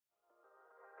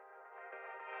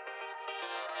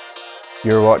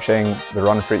You're watching the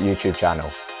Run For It YouTube channel.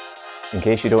 In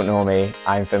case you don't know me,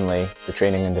 I'm Finlay, the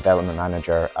Training and Development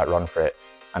Manager at Run For It,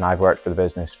 and I've worked for the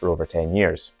business for over 10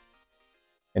 years.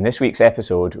 In this week's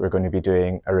episode, we're going to be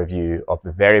doing a review of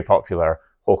the very popular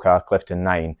HOKA Clifton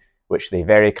 9, which they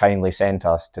very kindly sent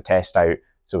us to test out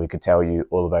so we could tell you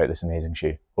all about this amazing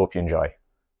shoe. Hope you enjoy.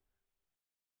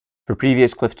 For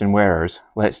previous Clifton wearers,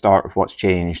 let's start with what's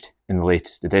changed in the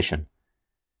latest edition.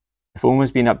 The foam has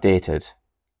been updated.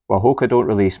 While HOKA don't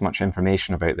release much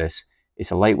information about this,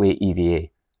 it's a lightweight EVA.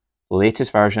 The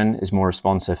latest version is more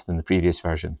responsive than the previous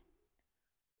version.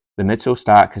 The midsole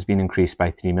stack has been increased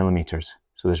by 3mm,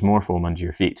 so there's more foam under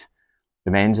your feet.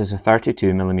 The men's is a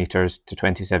 32mm to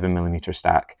 27mm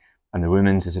stack, and the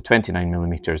women's is a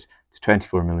 29mm to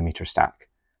 24mm stack.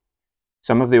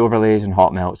 Some of the overlays and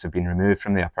hot melts have been removed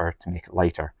from the upper to make it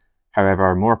lighter.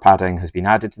 However, more padding has been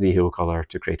added to the heel colour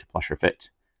to create a plusher fit.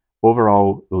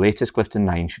 Overall, the latest Clifton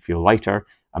 9 should feel lighter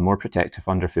and more protective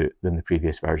underfoot than the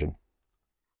previous version.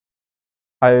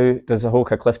 How does the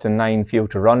HOKA Clifton 9 feel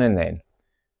to run in then?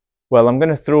 Well, I'm going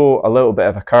to throw a little bit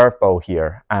of a curveball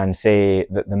here and say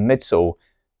that the midsole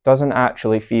doesn't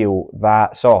actually feel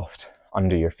that soft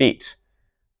under your feet.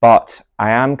 But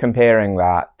I am comparing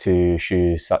that to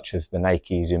shoes such as the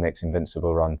Nike ZoomX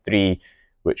Invincible Run 3,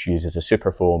 which uses a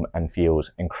super foam and feels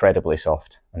incredibly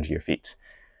soft under your feet.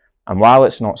 And while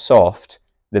it's not soft,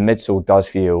 the midsole does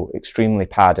feel extremely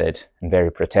padded and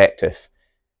very protective.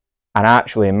 And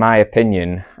actually, in my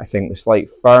opinion, I think the slight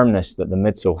firmness that the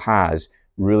midsole has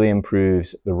really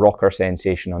improves the rocker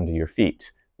sensation under your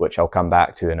feet, which I'll come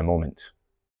back to in a moment.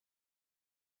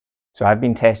 So I've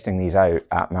been testing these out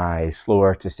at my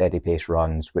slower to steady pace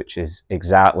runs, which is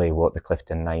exactly what the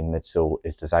Clifton 9 midsole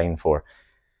is designed for.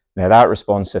 Now that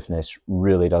responsiveness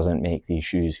really doesn't make these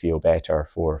shoes feel better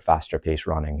for faster pace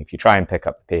running. If you try and pick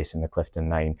up the pace in the Clifton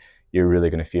 9, you're really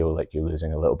going to feel like you're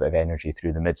losing a little bit of energy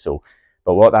through the midsole.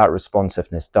 But what that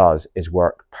responsiveness does is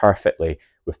work perfectly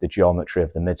with the geometry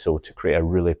of the midsole to create a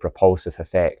really propulsive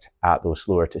effect at those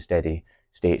slower to steady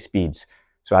state speeds.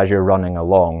 So as you're running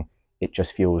along, it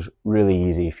just feels really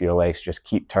easy for your legs to just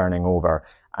keep turning over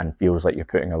and feels like you're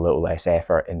putting a little less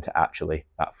effort into actually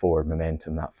that forward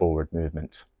momentum, that forward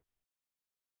movement.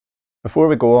 Before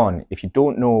we go on, if you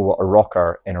don't know what a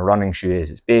rocker in a running shoe is,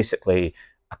 it's basically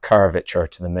a curvature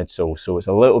to the midsole. So it's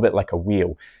a little bit like a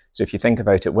wheel. So if you think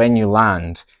about it, when you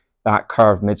land, that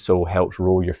curved midsole helps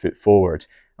roll your foot forward.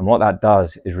 And what that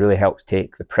does is really helps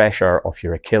take the pressure off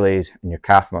your Achilles and your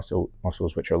calf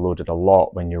muscles, which are loaded a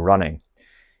lot when you're running.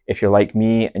 If you're like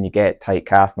me and you get tight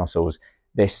calf muscles,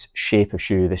 this shape of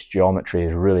shoe, this geometry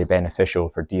is really beneficial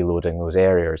for deloading those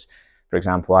areas. For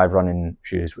example, I've run in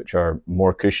shoes which are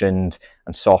more cushioned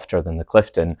and softer than the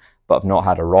Clifton, but I've not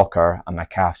had a rocker and my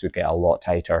calves would get a lot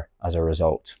tighter as a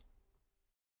result.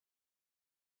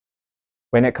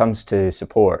 When it comes to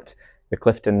support, the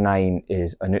Clifton 9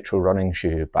 is a neutral running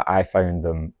shoe, but I found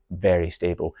them very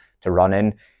stable to run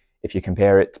in. If you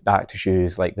compare it back to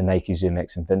shoes like the Nike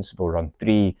ZoomX Invincible Run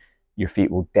 3, your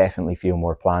feet will definitely feel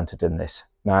more planted in this.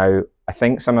 Now, I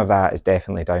think some of that is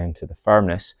definitely down to the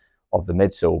firmness of the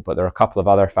midsole, but there are a couple of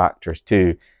other factors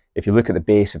too. If you look at the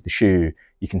base of the shoe,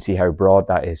 you can see how broad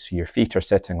that is. So your feet are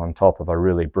sitting on top of a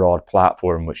really broad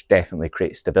platform, which definitely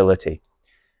creates stability.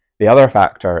 The other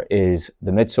factor is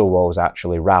the midsole walls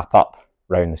actually wrap up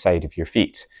around the side of your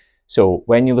feet. So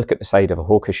when you look at the side of a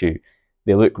HOKA shoe,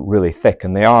 they look really thick,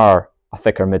 and they are a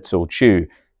thicker midsole shoe,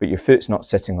 but your foot's not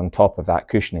sitting on top of that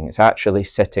cushioning. It's actually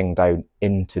sitting down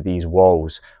into these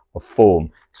walls of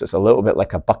foam. So it's a little bit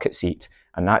like a bucket seat,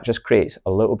 and that just creates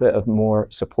a little bit of more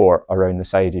support around the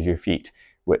side of your feet,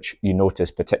 which you notice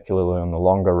particularly on the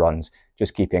longer runs,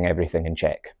 just keeping everything in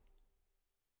check.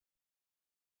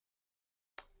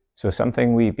 So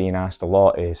something we've been asked a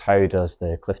lot is, how does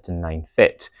the Clifton 9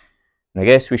 fit? And I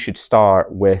guess we should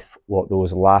start with what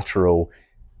those lateral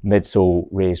midsole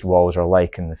raised walls are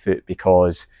like in the foot,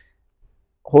 because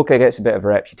HOKA gets a bit of a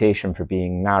reputation for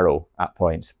being narrow at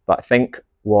points, but I think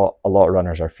what a lot of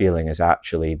runners are feeling is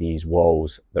actually these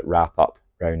walls that wrap up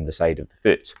around the side of the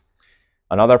foot.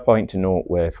 Another point to note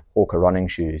with HOKA running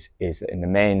shoes is that in the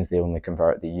men's they only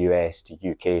convert the US to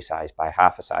UK size by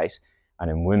half a size, and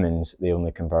in women's they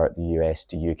only convert the US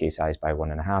to UK size by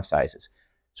 1.5 sizes.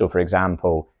 So for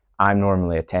example, I'm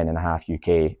normally a 10.5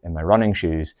 UK in my running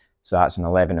shoes, so that's an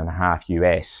 11.5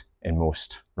 US in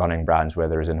most running brands,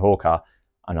 whereas in HOKA,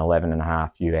 an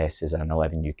 11.5 US is an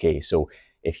 11 UK. So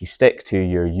if you stick to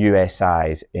your US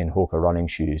size in HOKA running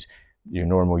shoes, your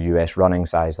normal US running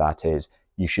size that is,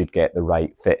 you should get the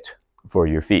right fit for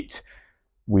your feet.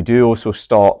 We do also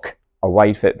stock a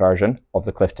wide fit version of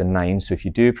the Clifton 9. So if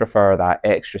you do prefer that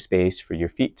extra space for your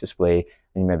feet to splay,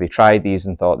 and you maybe tried these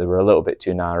and thought they were a little bit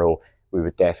too narrow, we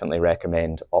would definitely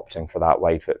recommend opting for that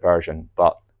wide fit version.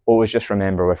 But always just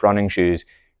remember, with running shoes,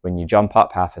 when you jump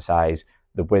up half a size,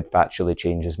 the width actually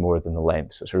changes more than the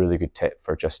length. So it's a really good tip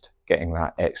for just getting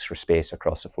that extra space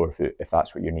across the forefoot if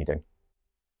that's what you're needing.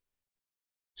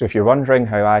 So if you're wondering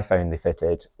how I found they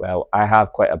fitted, well, I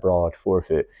have quite a broad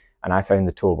forefoot, and I found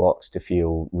the toe box to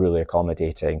feel really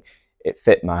accommodating. It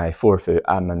fit my forefoot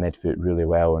and my midfoot really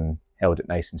well and held it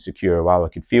nice and secure. While I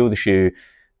could feel the shoe,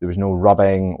 there was no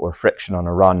rubbing or friction on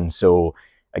a run. So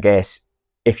I guess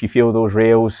if you feel those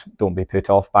rails, don't be put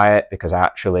off by it, because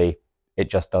actually it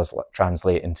just does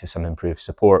translate into some improved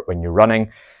support when you're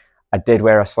running. I did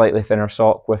wear a slightly thinner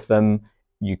sock with them.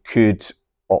 You could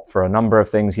opt for a number of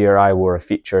things here. I wore a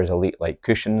Features Elite Light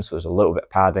cushion, so there's a little bit of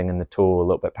padding in the toe, a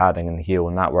little bit of padding in the heel,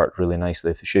 and that worked really nicely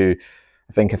with the shoe.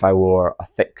 I think if I wore a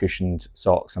thick cushioned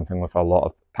sock, something with a lot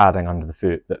of padding under the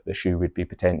foot, that the shoe would be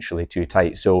potentially too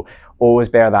tight. So always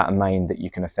bear that in mind, that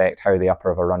you can affect how the upper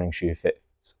of a running shoe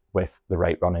fits with the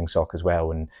right running sock as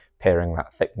well, and pairing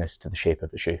that thickness to the shape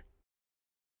of the shoe.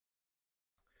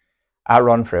 At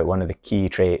RunFrit, one of the key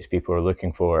traits people are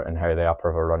looking for in how the upper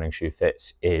of a running shoe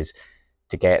fits is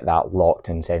to get that locked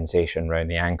in sensation around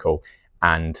the ankle.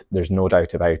 And there's no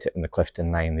doubt about it, in the Clifton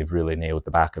 9 they've really nailed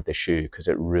the back of the shoe, because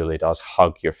it really does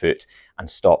hug your foot and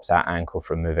stops that ankle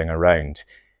from moving around.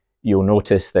 You'll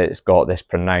notice that it's got this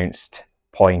pronounced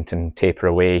point and taper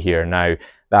away here. Now,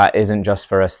 that isn't just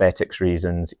for aesthetics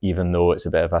reasons, even though it's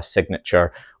a bit of a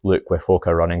signature look with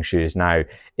HOKA running shoes now.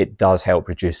 It does help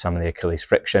reduce some of the Achilles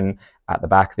friction at the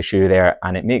back of the shoe there,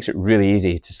 and it makes it really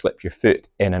easy to slip your foot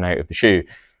in and out of the shoe.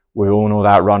 We all know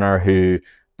that runner who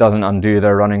doesn't undo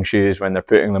their running shoes when they're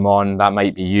putting them on. That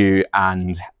might be you,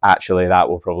 and actually that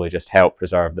will probably just help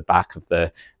preserve the back of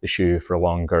the shoe for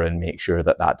longer and make sure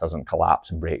that that doesn't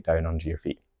collapse and break down under your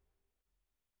feet.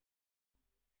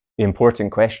 The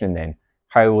important question then,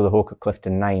 how will the HOKA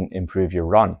Clifton 9 improve your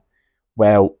run?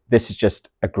 Well, this is just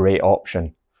a great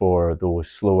option for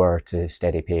those slower to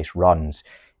steady pace runs.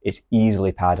 It's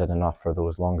easily padded enough for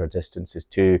those longer distances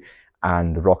too,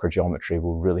 and the rocker geometry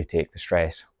will really take the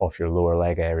stress off your lower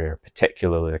leg area,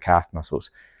 particularly the calf muscles.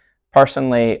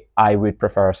 Personally, I would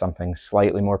prefer something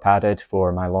slightly more padded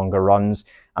for my longer runs,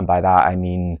 and by that I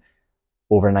mean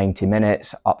over 90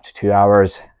 minutes, up to 2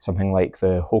 hours, something like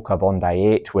the HOKA Bondi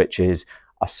 8, which is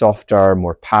a softer,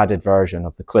 more padded version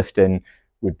of the Clifton,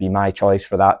 would be my choice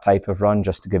for that type of run,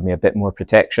 just to give me a bit more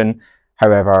protection.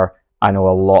 However, I know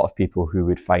a lot of people who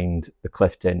would find the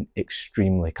Clifton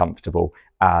extremely comfortable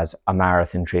as a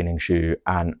marathon training shoe,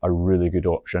 and a really good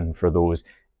option for those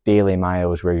daily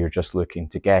miles where you're just looking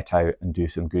to get out and do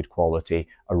some good quality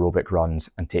aerobic runs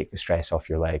and take the stress off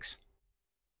your legs.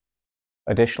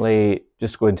 Additionally,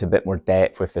 just go into a bit more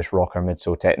depth with this rocker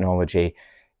midsole technology.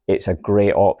 It's a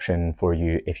great option for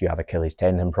you if you have Achilles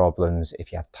tendon problems,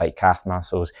 if you have tight calf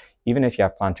muscles, even if you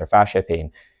have plantar fascia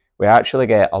pain. We actually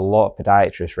get a lot of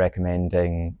podiatrists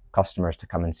recommending customers to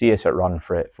come and see us at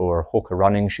RunFrit for HOKA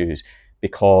running shoes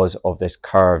because of this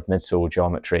curved midsole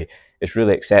geometry. It's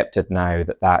really accepted now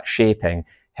that that shaping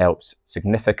helps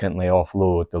significantly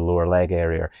offload the lower leg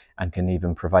area and can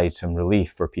even provide some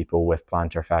relief for people with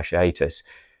plantar fasciitis.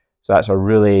 So that's a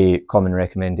really common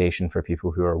recommendation for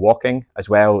people who are walking as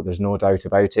well. There's no doubt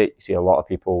about it. You see a lot of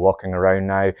people walking around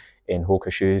now in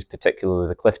HOKA shoes, particularly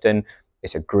the Clifton.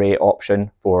 It's a great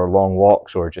option for long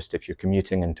walks, or just if you're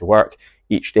commuting into work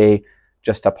each day.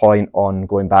 Just a point on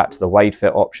going back to the wide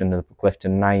fit option of the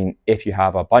Clifton 9. If you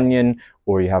have a bunion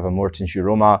or you have a Morton's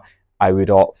uroma, I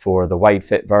would opt for the wide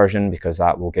fit version, because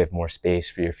that will give more space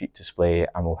for your feet to splay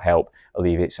and will help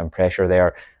alleviate some pressure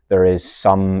there. There is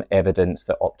some evidence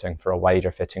that opting for a wider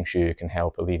fitting shoe can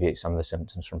help alleviate some of the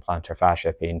symptoms from plantar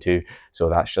fascia pain too. So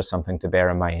that's just something to bear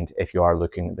in mind if you are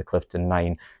looking at the Clifton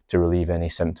 9 to relieve any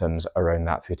symptoms around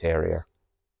that foot area.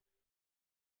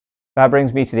 That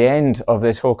brings me to the end of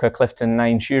this HOKA Clifton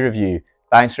 9 shoe review.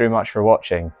 Thanks very much for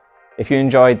watching. If you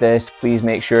enjoyed this, please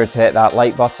make sure to hit that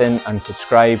like button and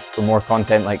subscribe for more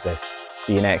content like this.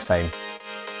 See you next time.